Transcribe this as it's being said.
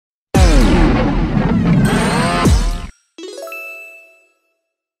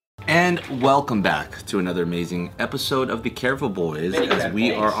And welcome back to another amazing episode of The Careful Boys, as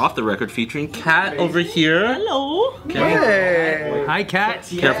we are off the record featuring Kat over here. Hello. Hey. Hi, Kat.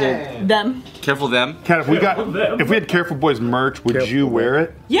 Careful Them. Careful them. Kat, if we had Careful Boys merch, would you wear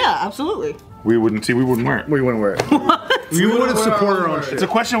it? Yeah, absolutely. We wouldn't wear it. We wouldn't wear it. We wouldn't support our own shit. It's a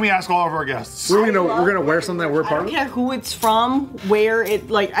question we ask all of our guests. We're gonna wear something that we're I part don't of. care who it's from, where it,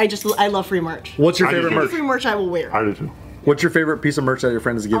 like, I love free merch. What's your I do favorite too. merch? Free merch I will wear. I do too. What's your favorite piece of merch that your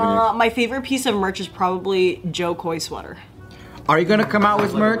friend has given you? My favorite piece of merch is probably Joe Coy sweater. Are you gonna come out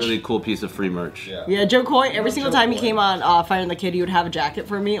with Like a merch? really cool piece of free merch. Yeah, Joe Coy, every single time he came on Fire and the Kid, he would have a jacket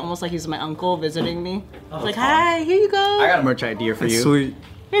for me, almost like he was my uncle visiting me. Like, hi, here you go. I got a merch idea for you. Sweet.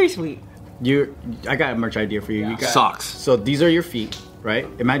 Very sweet. I got a merch idea for you. You got Socks. So these are your feet, right?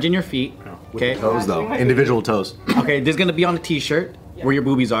 Imagine your feet. Okay. Toes though, individual toes. Okay. This is gonna be on a T-shirt where your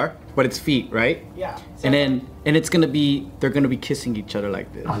boobies are, but it's feet, right? Yeah. And they're gonna be kissing each other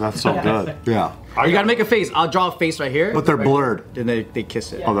like this. Oh, that's so good. Yeah, You gotta make a face. I'll draw a face right here. but they're blurred. Then they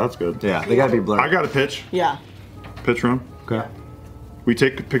kiss it. Oh, that's good. Yeah, they gotta be blurred. I got a pitch. Yeah. Pitch run. Okay. We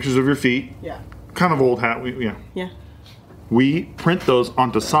take pictures of your feet. Yeah. Kind of old hat. Yeah. We print those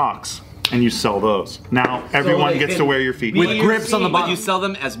onto socks, and you sell those. Now everyone they gets to can- wear your feet. With grips on the But bottom. you sell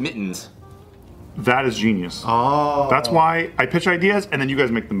them as mittens. That is genius. Oh. That's why I pitch ideas, and then you guys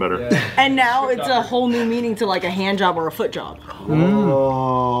make them better. And now it's a whole new meaning to like a hand job or a foot job.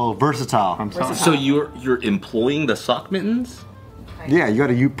 Oh, versatile. So you're employing the sock mittens? Yeah, you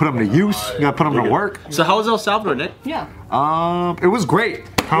gotta put them to use. You gotta put them to work. So how was El Salvador, Nick? Yeah. It was great.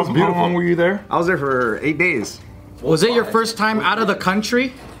 How long were you there? I was there for 8 days. Was it your first time out of the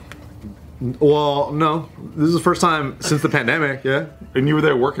country? Well, no, this is the first time since the pandemic. Yeah. And you were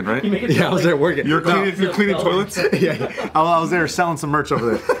there working, right? Yeah, I was there working. You're cleaning toilets? Yeah, I was there selling some merch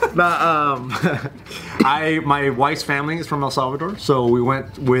over there. My wife's family is from El Salvador, so we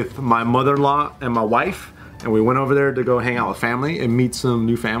went with my mother-in-law and my wife, and we went over there to go hang out with family and meet some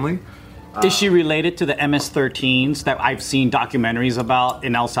new family. Is she related to the MS-13s that I've seen documentaries about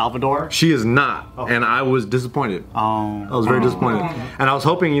in El Salvador? She is not, and I was disappointed. Oh. I was very disappointed, and I was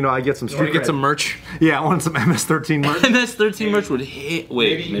hoping, I get some street. Get some merch. Yeah, I wanted some MS-13 merch. MS-13 merch would hit.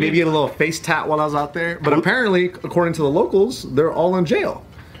 Wait, Maybe get a little face tat while I was out there. But apparently, according to the locals, they're all in jail.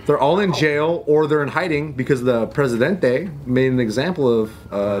 They're all in jail or they're in hiding because the Presidente made an example of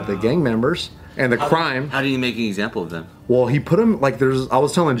the gang members and the crime. How do you make an example of them? Well, he put them I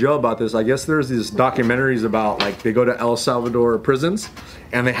was telling Joe about this. I guess there's these documentaries about they go to El Salvador prisons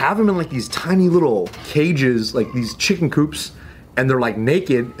and they have them in these tiny little cages, like these chicken coops, and they're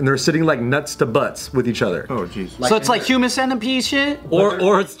naked and they're sitting nuts to butts with each other. Oh, jeez. So it's like human centipede shit?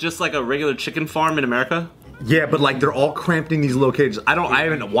 Or it's just like a regular chicken farm in America? Yeah, but they're all cramped in these little cages. I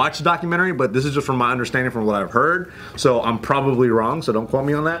haven't watched the documentary, but this is just from my understanding from what I've heard. So I'm probably wrong, so don't quote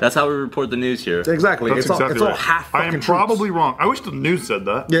me on that. That's how we report the news here. Exactly. That's exactly it's all right. half I am fucking probably truths. wrong. I wish the news said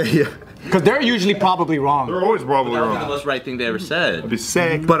that. Yeah. Because they're usually probably wrong. They're always probably That was the wrong. most right thing they ever said. It'd be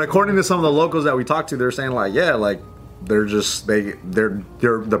sick. But according to some of the locals that we talked to, they're saying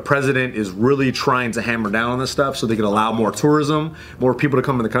the president is really trying to hammer down on this stuff so they can allow more tourism, more people to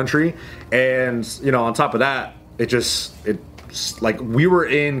come in the country, and on top of that, we were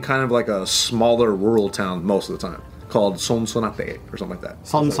in kind of a smaller rural town most of the time called Sonsonate or something like that.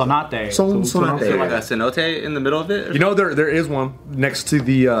 Sonsonate. Sonsonate. Like a cenote in the middle of it? There is one next to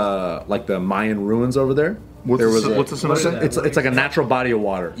the the Mayan ruins over there. What's a cenote? It's like a natural body of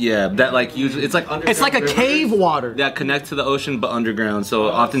water. Yeah, that usually it's like It's like a cave water. that connect to the ocean but underground. So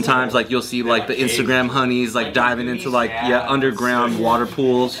oftentimes you'll see the Instagram honeys diving into underground water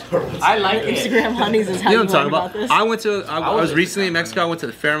pools. I like Instagram honeys is how You you, know what I'm learn talking about about? this. I was recently in Mexico. I went to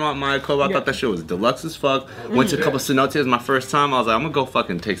the Fairmont Mayakoba. I thought that shit was deluxe as fuck. Went to a couple cenotes my first time. I was like, I'm gonna go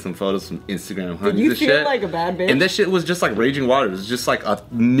fucking take some photos, some Instagram honeys you and feel shit. like a bad bitch? And this shit was just raging water. It was just a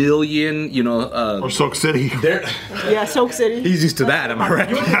million, Or Soak City. Yeah, Soak City. He's used to that, am I right?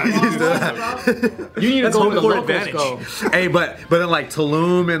 He's used to that. You need to That's go home to the court locals advantage. go. Hey, but in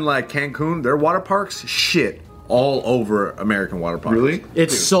Tulum and Cancun, their water parks, shit, all over American water parks. Really?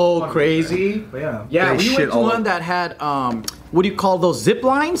 It's so crazy. Yeah, They we shit went to all one over. that had what do you call those zip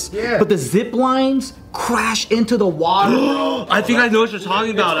lines? Yeah. But the zip lines crash into the water. Bro. I think I know what you're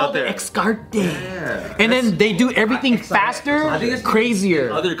talking about out there. Escarte. And then they do everything faster,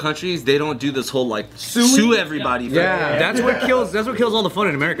 crazier. Other countries, they don't do this whole like sue everybody. Yeah. That's what kills all the fun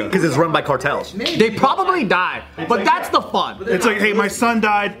in America. Because it's run by cartels. They probably die, but that's the fun. It's like, hey, my son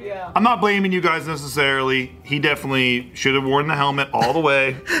died. I'm not blaming you guys necessarily. He definitely should have worn the helmet all the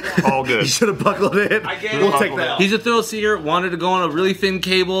way. All good. You should have buckled it. We'll take that. He's a thrill seeker, wanted to go on a really thin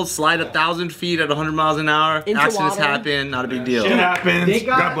cable, slide 1,000 feet at 100 miles an hour. Accidents water. happen, not a big deal. It happens. They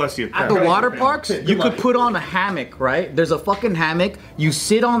got- God bless you. At the water parks, you could put on a hammock, right? There's a fucking hammock. You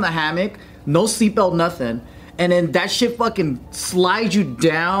sit on the hammock, no seatbelt, nothing. And then that shit fucking slides you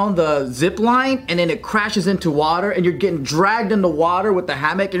down the zip line, and then it crashes into water, and you're getting dragged in the water with the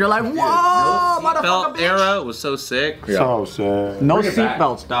hammock, and you're like, whoa, motherfucker, Belt bitch. era was so sick. So sad. No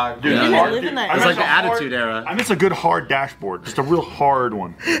seatbelts, dog. Dude, Yeah. it's hard. Live in that It's like miss the a hard- Attitude Era. I miss a good hard dashboard. Just a real hard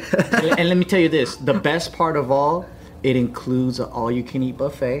one. And let me tell you this, the best part of all, it includes an all-you-can-eat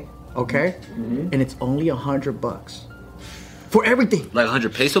buffet, okay? And it's only $100 for everything. Like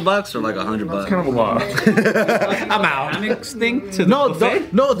 100 peso bucks or like 100 bucks? Kind of a lot. I'm out. Hammocks thing to the No,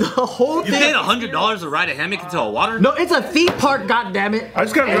 buffet? the whole You paid thing. $100 to ride a hammock into a water? No, it's a theme park, goddammit. I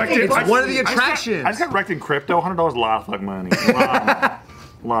just got wrecked. It's I- one of the I just got- attractions. I just got wrecked in crypto. $100 is a lot of fucking money.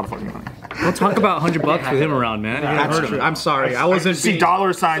 A lot of fucking money. Don't talk about $100 with him around, man. That's true. I'm sorry. I wasn't see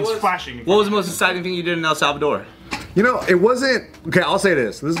dollar signs flashing. What was the most exciting thing you did in El Salvador? You know, it wasn't. Okay, I'll say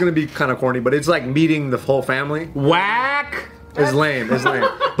this. This is gonna be kind of corny, but it's like meeting the whole family. whack. It's lame. It's lame.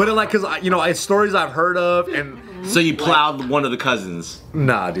 But it, like, cause it's stories I've heard of, and So you plowed one of the cousins.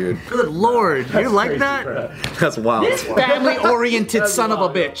 nah, dude, Good lord, you're like that? that's wild. Family-oriented son of a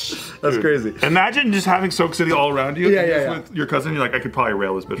bitch. That's crazy. Imagine just having Soak City all around you. Yeah, and yeah, just yeah. With your cousin, you're like, I could probably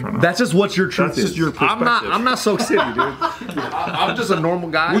rail this bitch right now. That's just what your truth That's is. just your I'm not. perspective. I'm not Soak City, dude. I'm just a normal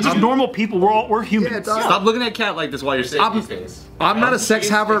guy. We're just I'm, normal people. We're humans. Yeah, dog. Stop looking at Kat like this while you're sick these days. I'm not a sex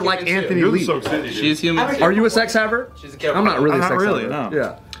haver like Anthony You're the Lee. Soak City. Dude. She's human. Are you a sex haver? She's a cat. I'm not really a I'm not sex really, haver.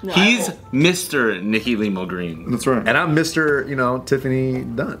 no. Yeah. He's Mr. Nicky Limo Green. That's right. And I'm Mr. Tiffany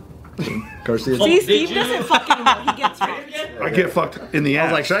Dunn. Garcia. See, Steve doesn't fucking know. He gets fucked. I get fucked in the ass. I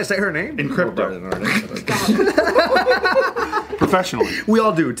was like, should I say her name? In crypto. Alright. Professionally. We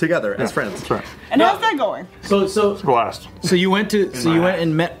all do together as friends. That's right. And how's that going? So Blast. you went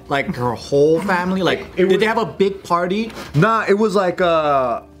and met like her whole family. Like, did they have a big party? Nah, it was like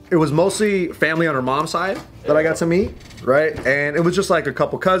it was mostly family on her mom's side that I got to meet, right? And it was just like a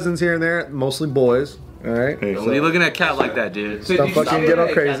couple cousins here and there, mostly boys. All right. Hey, What are you looking at Kat like that, dude? Don't fucking get all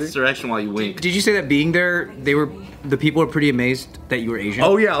Kat's crazy. direction while you wink. Did you say that being there, the people were pretty amazed that you were Asian?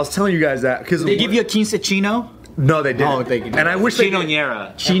 Oh yeah, I was telling you guys that because They give you a quinceañero? no, they didn't. Oh, they didn't. And I wish they did.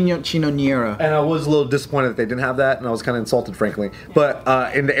 Quinceañera. Chinoñera. And I was a little disappointed that they didn't have that, and I was kind of insulted, frankly. But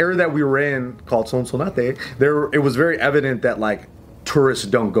in the area that we were in, called Sonsonate, it was very evident that like tourists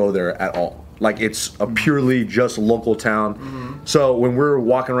don't go there at all. Like it's a purely just local town. So when we're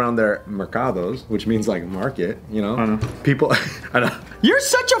walking around their mercados, which means like market, people. I know. You're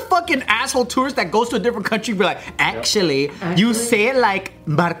such a fucking asshole tourist that goes to a different country and be like, actually, you say it like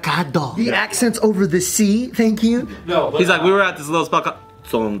mercado. The accents over the sea, thank you. He's like, we were at this little spot called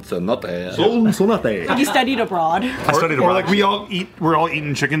Sonsonate. Sonsonate. You studied abroad. I studied or like we're all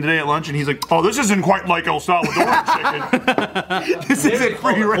eating chicken today at lunch, and he's like, "Oh, this isn't quite like El Salvador chicken. This isn't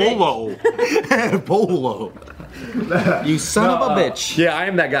free range." Polo. You son of a bitch. Yeah, I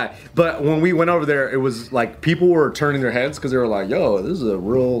am that guy. But when we went over there, it was like people were turning their heads because they were like, "Yo, this is a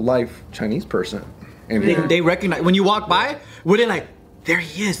real life Chinese person." And They recognize, when you walk by, were they like, there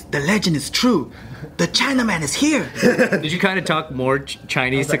he is, the legend is true. The Chinaman is here. Did you kind of talk more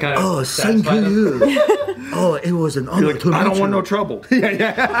Chinese to kind of... thank you. Oh, it was an honor to I don't meet want you. no trouble.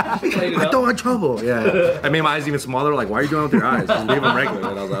 I don't want trouble. Yeah. I made my eyes even smaller. Like, why are you doing it with your eyes? Just leave them regular.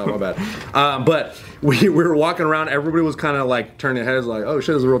 And I was like, oh, my bad. But we were walking around. Everybody was kind of like turning their heads like, oh,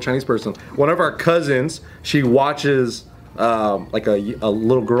 shit, this is a real Chinese person. One of our cousins, she watches like a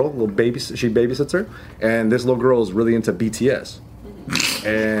little girl, little baby. She babysits her. And this little girl is really into BTS. I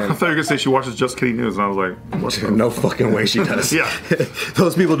And thought you were gonna say she watches Just Kidding News, and I was like, "What?" no fucking way she does. Yeah.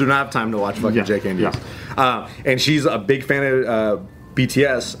 Those people do not have time to watch fucking Yeah, JK News. yeah. And she's a big fan of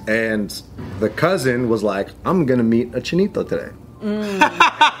BTS, and the cousin was like, I'm gonna meet a Chinito today.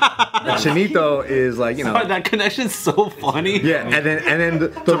 A Chinito is like, That connection's so funny. yeah, and then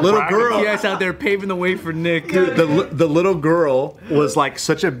the little girl, You guys out there paving the way for Nick. the little girl was like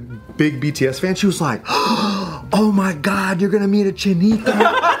such a big BTS fan. She was like, "Oh my God, you're gonna meet a Chinito!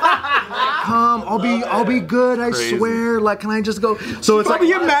 Come, I'll be good. I Crazy. swear. Like, can I just go?" So it's like,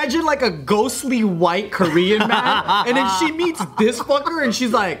 Probably imagine like a ghostly white Korean man, and then she meets this fucker, and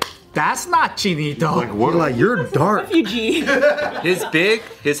she's like, That's not Chinito. Like what? Like you're dark. Refugee. He's big,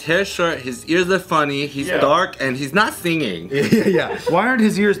 his hair's short, his ears are funny, he's dark, and he's not singing. Yeah. Why aren't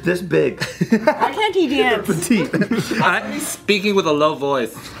his ears this big? Why can't he dance? He's speaking with a low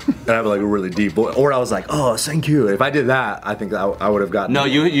voice. And I have like a really deep voice. Or I was like, oh, thank you. If I did that, I think I would have gotten. No,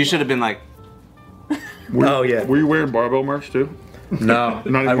 you should have been like, Oh yeah. Were you wearing barbell merch too? No.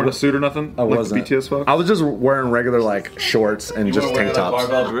 Not even wearing a suit or nothing? I wasn't. Like BTS fuck? I was just wearing regular like shorts and just tank tops.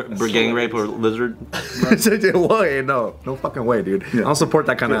 gang rape or lizard. Wait, no fucking way, dude. I don't support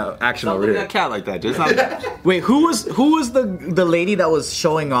that kind of action over Look at here. that cat like that, dude. It's not- Wait, who was the lady that was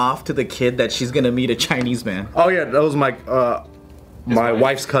showing off to the kid that she's gonna meet a Chinese man? Oh yeah, that was my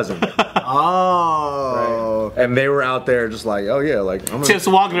wife's cousin. Oh. And they were out there just like, oh yeah, like I'm gonna Tips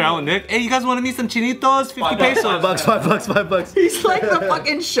walking around with Nick. Hey, you guys want to meet some chinitos? 50 pesos. $5. He's like the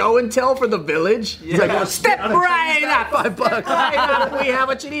fucking show and tell for the village. He's like, step right up. $5. Right up. We have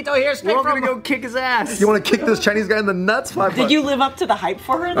a chinito here. Straight We're all from gonna go kick his ass. You want to kick this Chinese guy in the nuts? $5. Did you live up to the hype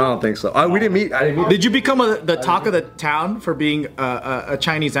for her? I don't think so. We didn't meet. I didn't meet. Did you become the talk of the town for being a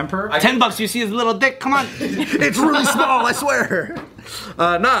Chinese emperor? $10, you see his little dick. Come on. It's really small, I swear.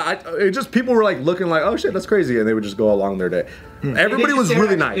 It just people were like looking like, oh shit, that's crazy, and they would just go along their day. Everybody was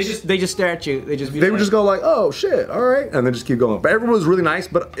really nice. They just stare at you. They would just go like, oh shit, all right, and then just keep going. But everyone was really nice.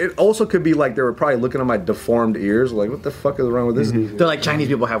 But it also could be like they were probably looking at my deformed ears, like, what the fuck is wrong with this? They're like, Chinese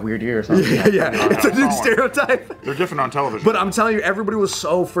people have weird ears. Yeah, it's a new stereotype. They're different on television. But I'm telling you, everybody was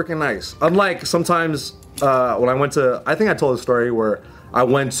so freaking nice. Unlike sometimes when I went to, I think I told a story where I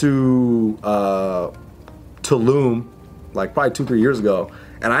went to Tulum, like probably 2-3 years ago,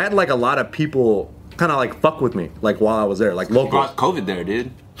 and I had like a lot of people kind of like fuck with me, like while I was there, like locals. Brought COVID there,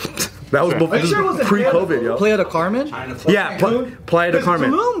 dude. That was before, this was pre-COVID, yo. Playa del Carmen? Yeah, Playa del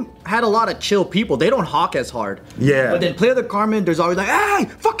Carmen. Tulum had a lot of chill people. They don't hawk as hard. Yeah. But then Playa del Carmen, there's always like, hey,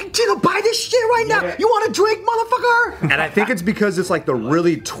 fucking Tito, buy this shit right now. You want a drink, motherfucker? And I think it's because it's like the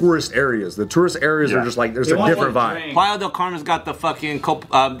really tourist areas. The tourist areas are just like, there's a different vibe. Playa del Carmen's got the fucking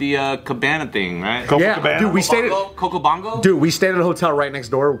cabana thing, right? Yeah, dude, we stayed at Coco Bongo? Dude, we stayed at a hotel right next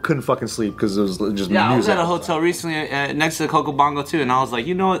door. We couldn't fucking sleep because it was just Yeah, I was music. at a hotel recently next to the Coco Bongo too, and I was like,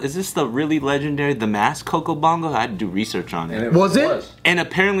 you know what, is this the really legendary The Mask Coco Bongo? I had to do research on it. Was it? And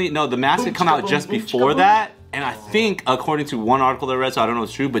apparently, no, The Mask had come out just before that, and I think, according to one article that I read, so I don't know if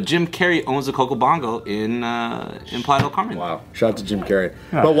it's true, but Jim Carrey owns a Coco Bongo in Playa del Carmen. Wow! Shout out to Jim Carrey.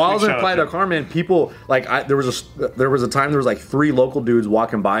 But while I was in Playa del Carmen, people like there was a time there was like 3 local dudes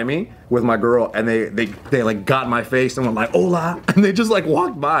walking by me with my girl, and they like got in my face and went like hola, and they just like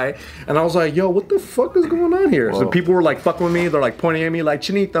walked by, and I was like, yo, what the fuck is going on here? So people were like fucking with me. They're like pointing at me like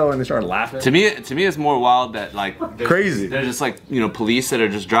Chinito, and they started laughing. To me, it's more wild that like Crazy. They're just like police that are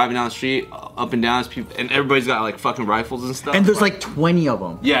just driving down the street, up and down, people, and everybody's got like fucking rifles and stuff. And there's like 20 of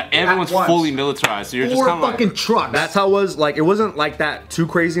them. yeah, everyone's fully militarized, so you're just 4 kind of fucking like, trucks. That's how it was. Like it wasn't like that too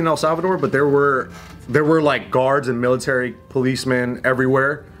crazy in El Salvador, but there were like guards and military policemen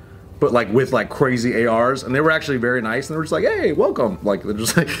everywhere, but like with like crazy ARs, and they were actually very nice, and they were just like, hey, welcome. Like they're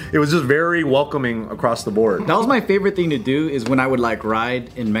just like, it was just very welcoming across the board. That was my favorite thing to do is when I would like ride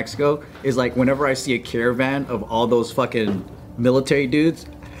in Mexico is like whenever I see a caravan of all those fucking military dudes,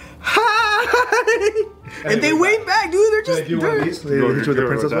 hi! And they wave back, dude. They're just They hit you with the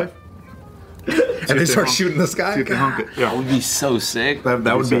princess wave, and they start shooting the sky. that would be so sick.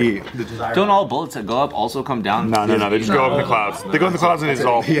 That would be. Don't all bullets that go up also come down? No, they just go up in the clouds. They go in the clouds and it's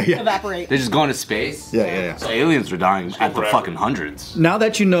all. Evaporate. They just go into space? Yeah. So aliens are dying at the fucking hundreds. Now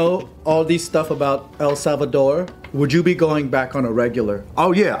that you know all these stuff about El Salvador, would you be going back on a regular?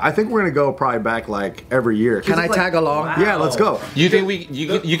 Oh yeah, I think we're gonna go probably back like every year. Can I tag along? Yeah, let's go. You think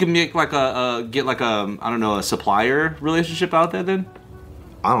you can make like get like a I don't know, a supplier relationship out there then?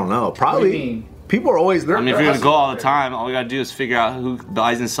 I don't know. What do Probably. you mean? People are always there. I mean, if you're gonna go all the time, all we gotta do is figure out who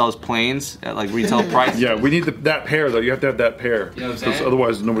buys and sells planes at like retail price. Yeah, we need that pair though. You have to have that pair. You know what I'm 'Cause saying?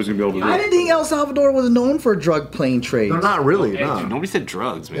 otherwise, nobody's gonna be able to do I it. didn't think El Salvador was known for drug plane trades. They're not really. Hey, No. dude, nobody said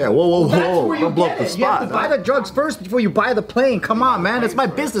drugs, man. Yeah. Whoa. That's where you Don't blow get up the it. You have spot. to buy the drugs first before you buy the plane. Come on, man. It's my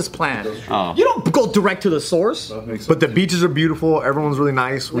business plan. Oh. You don't go direct to the source. But the beaches are beautiful. Everyone's really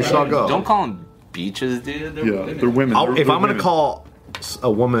nice. We should all go. Don't call them beaches, dude. Yeah, they're women. If They're I'm gonna women. call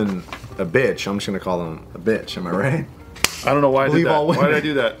a woman a bitch, I'm just gonna call them a bitch. Am I right? I don't know why I did Believe that. all Why women. did I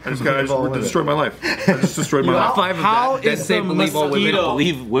do that? I just Believe all women. destroyed my life. I just destroyed my life. Five of How that. Then is say the believe all women. mosquito-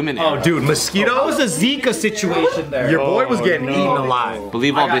 Believe women. Oh, era. dude, mosquito. That was a Zika situation there. Your boy was getting no. eaten alive.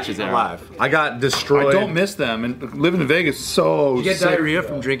 Believe all I got bitches eaten era. alive. I got destroyed. I don't miss them. And living in Vegas is so You get sick. diarrhea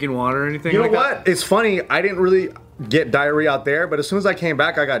from drinking water or anything You know like that? what? It's funny. I didn't really get diarrhea out there, but as soon as I came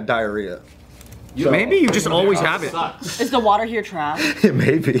back, I got diarrhea. Maybe you just always have it. Is the water here trash?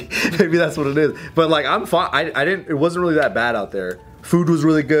 maybe that's what it is. But like I'm fine. I didn't. It wasn't really that bad out there. Food was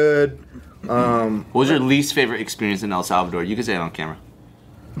really good. What was your least favorite experience in El Salvador? You can say it on camera.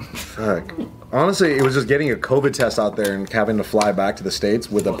 Fuck. Honestly, it was just getting a COVID test out there and having to fly back to the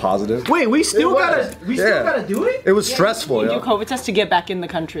States with a positive. Wait, we still gotta do it? It was stressful, You do yo. COVID test to get back in the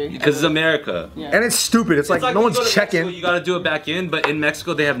country. Because it's America. Yeah. And it's stupid. It's like, no when you one's go to checking. Mexico, you gotta do it back in, but in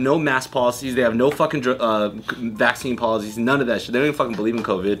Mexico they have no mask policies. They have no fucking vaccine policies. None of that shit. They don't even fucking believe in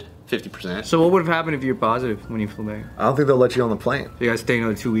COVID. 50%. So what would have happened if you were positive when you flew back? I don't think they'll let you on the plane. You gotta stay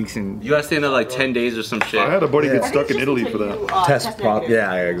another 2 weeks and. You gotta stay in there like 10 days or some shit. I had a buddy get I think stuck it's in just Italy until for that. you, Test negative. prop.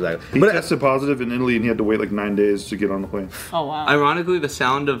 Yeah, exactly. He But tested positive in Italy and he had to wait like 9 days to get on the plane. Oh wow. Ironically, the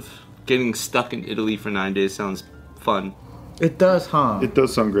sound of getting stuck in Italy for 9 days sounds fun. It does, huh? It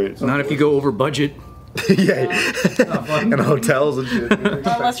does sound great. Not if you go over budget. yeah, and hotels and shit.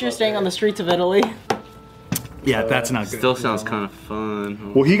 Unless you're staying on the streets of Italy. Yeah, that's not good. Still sounds kind of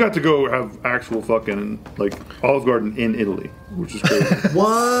fun. Well, he got to go have actual fucking like Olive Garden in Italy, which is crazy.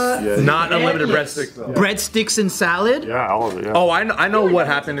 What? Yeah, Not unlimited breadsticks though. Breadsticks and salad? yeah, all of it. Yeah. Oh, I know what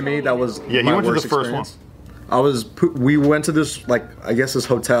happened to me. That was Yeah, he my went to the worst first experience. We went to this like I guess this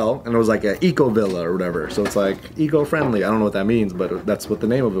hotel and it was like an eco villa or whatever. So it's like eco friendly. I don't know what that means, but that's what the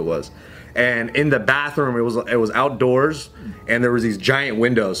name of it was. And in the bathroom, it was outdoors, and there was these giant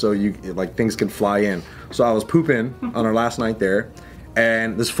windows, so you like things could fly in. So I was pooping on our last night there,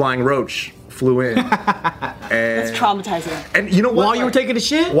 and this flying roach flew in. That's And traumatizing. and you know what? While you were taking a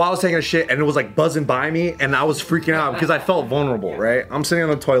shit? While I was taking a shit, and it was like buzzing by me, and I was freaking out because I felt vulnerable. Right? I'm sitting on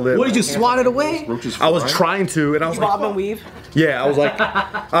the toilet. What did you swat it away? I was trying to, and I was like, Bob and weave. yeah, I was like,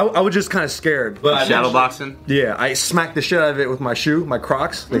 I was just kind of scared. But Shadow boxing? yeah, I smacked the shit out of it with my shoe, my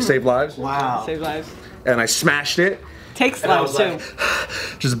Crocs. They save lives. Wow. Save lives. And I smashed it. Takes I lives was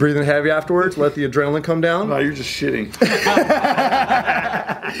too. Just breathing heavy afterwards, let the adrenaline come down. No, you're just shitting.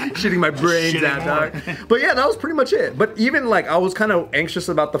 Shitting my brains out, dog. But yeah, that was pretty much it. But even like, I was kind of anxious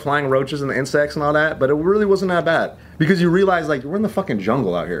about the flying roaches and the insects and all that, but it really wasn't that bad. Because you realize, like, we're in the fucking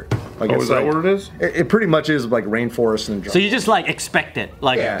jungle out here. Like, Oh, it's is that like- what it is? It pretty much is like rainforest and jungle. So you just like expect it,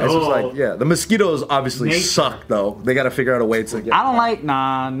 like yeah, it's just like, yeah. The mosquitoes obviously suck, though. They got to figure out a way to get. I don't like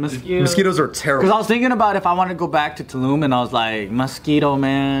mosquitoes. Mosquitoes are Because I terrible. was thinking about if I want to go back to Tulum, and I was like, mosquito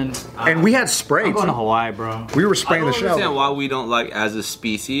man. And we had spray, I'm going to too. Hawaii, bro. We were I spraying don't the understand shell. why we don't, like, as a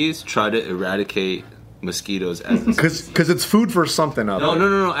species, try to eradicate mosquitoes as a Because it's food for something out there.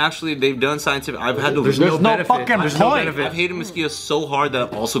 No. Actually, they've done scientific. I've had to. There's no benefit. fucking There's no point. benefit. I've hated mosquitoes so hard that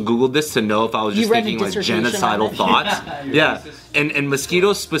I've also Googled this to know if I was You just read a thinking like dissertation on genocidal it? thoughts. Yeah. And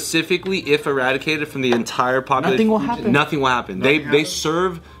mosquitoes specifically, if eradicated from the entire population, Nothing will happen. Nothing will happen. They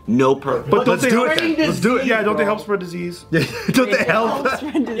serve no purpose. But don't let's they do help? it then. Let's do it. Yeah, don't they help spread disease? Don't they help?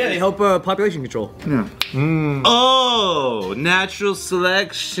 Yeah, they help population control. Oh, natural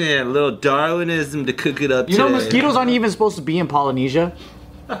selection, a little Darwinism to cook it up. You know, today. mosquitoes aren't even supposed to be in Polynesia.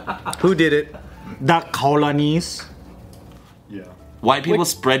 Who did it? The colonies. Yeah. White people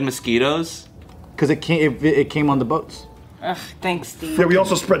spread mosquitoes. Because it came on the boats. Ugh, thanks, Steve. Yeah, we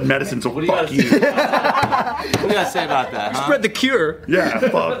also spread medicine, so What do you fuck guys- you. What do you guys say about that? Huh? Spread the cure. Yeah,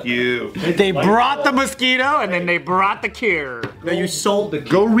 fuck you. They brought the mosquito, and then they brought the cure. No, you sold the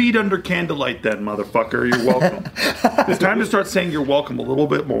Go read Under Candlelight then, motherfucker. You're welcome. It's time to start saying you're welcome a little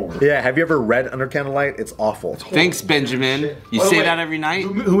bit more. Yeah, have you ever read Under Candlelight? It's awful. Thanks, Benjamin. You By the say way, that every night?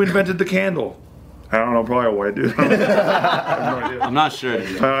 Who invented the candle? I don't know, probably a white dude. I have no idea. I'm not sure.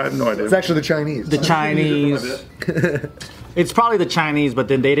 I have no idea. It's actually the Chinese. The Chinese. It's probably the Chinese, but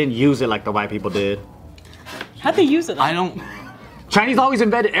then they didn't use it like the white people did. How'd they use it? I don't. Chinese always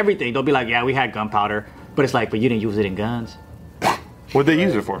invented everything. They'll be like, yeah, we had gunpowder. But it's like, but you didn't use it in guns. What'd they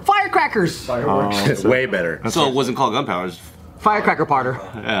use it for? Firecrackers! It's way better. So it wasn't called gunpowder. It was- Firecracker powder.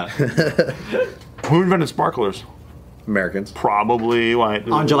 Yeah. Who invented sparklers? Americans. Probably white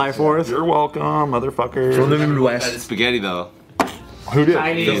dudes. On July 4th. You're welcome, motherfuckers. From the Midwest. Spaghetti though. Who did?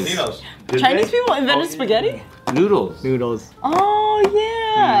 Chinese people invented spaghetti? Noodles. Noodles. Oh,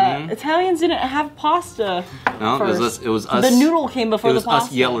 yeah. Italians didn't have pasta. No, it was first. us. It was us. The noodle came before It was the us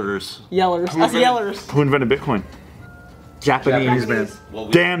pasta. yellers. Yellers. Us yellers. Who invented Bitcoin? Japanese, man.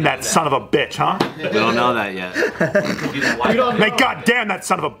 Damn that son of a bitch, huh? We don't know that yet. Hey, god damn that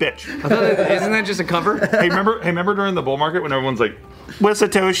son of a bitch. Isn't that just a cover? Hey, remember during the bull market when everyone's like, was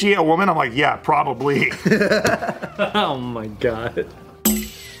Satoshi a woman? I'm like, yeah, probably. Oh my god.